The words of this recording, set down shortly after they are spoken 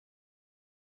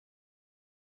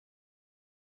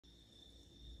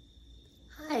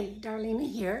Hi, Darlene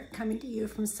here, coming to you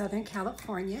from Southern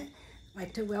California. I'd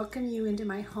like to welcome you into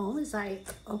my home as I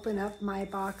open up my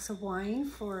box of wine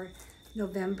for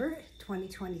November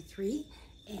 2023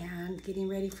 and getting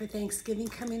ready for Thanksgiving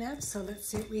coming up. So let's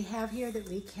see what we have here that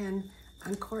we can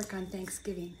uncork on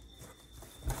Thanksgiving.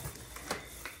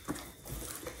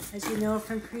 As you know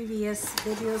from previous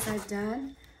videos I've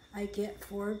done, I get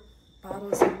 4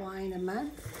 bottles of wine a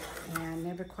month and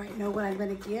never quite know what I'm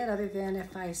going to get other than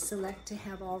if I select to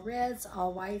have all reds,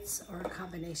 all whites, or a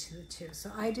combination of the two.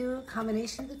 So I do a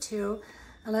combination of the two.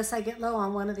 Unless I get low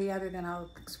on one or the other, then I'll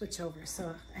switch over.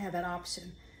 So I have that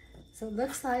option. So it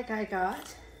looks like I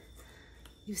got,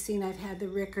 you've seen I've had the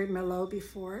Rickard Merlot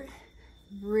before.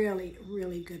 Really,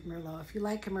 really good Merlot. If you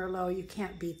like a Merlot, you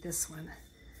can't beat this one.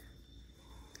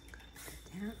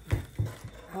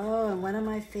 Oh, and one of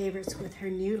my favorites with her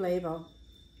new label.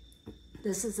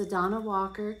 This is a Donna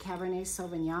Walker Cabernet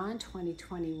Sauvignon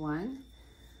 2021.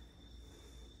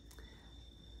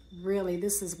 Really,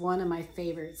 this is one of my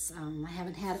favorites. I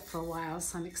haven't had it for a while,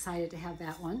 so I'm excited to have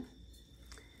that one.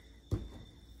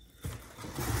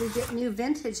 We get new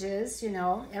vintages, you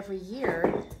know, every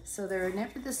year, so they're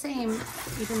never the same,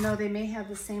 even though they may have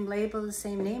the same label, the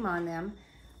same name on them.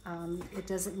 It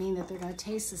doesn't mean that they're going to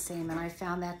taste the same, and I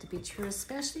found that to be true,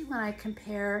 especially when I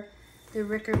compare the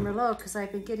Rickard Merlot, because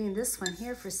I've been getting this one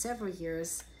here for several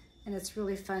years, and it's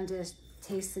really fun to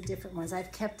taste the different ones.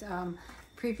 I've kept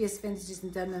previous vintages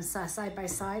and done them side by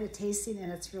side, a tasting,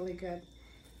 and it's really good.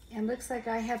 And looks like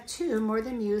I have 2 More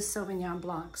Than Muse Sauvignon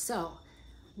Blanc, so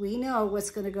we know what's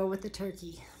going to go with the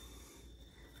turkey.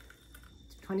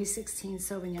 2016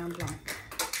 Sauvignon Blanc.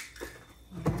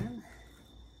 And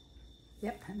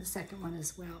yep, and the second one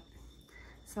as well.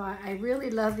 So I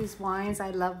really love these wines.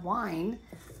 I love wine,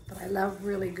 but I love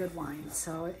really good wine.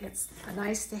 So it's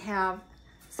nice to have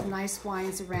some nice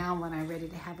wines around when I'm ready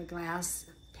to have a glass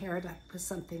paired up with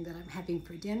something that I'm having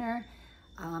for dinner,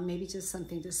 maybe just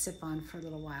something to sip on for a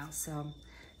little while. So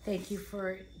thank you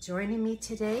for joining me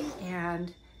today,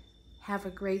 and have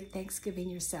a great Thanksgiving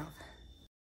yourself.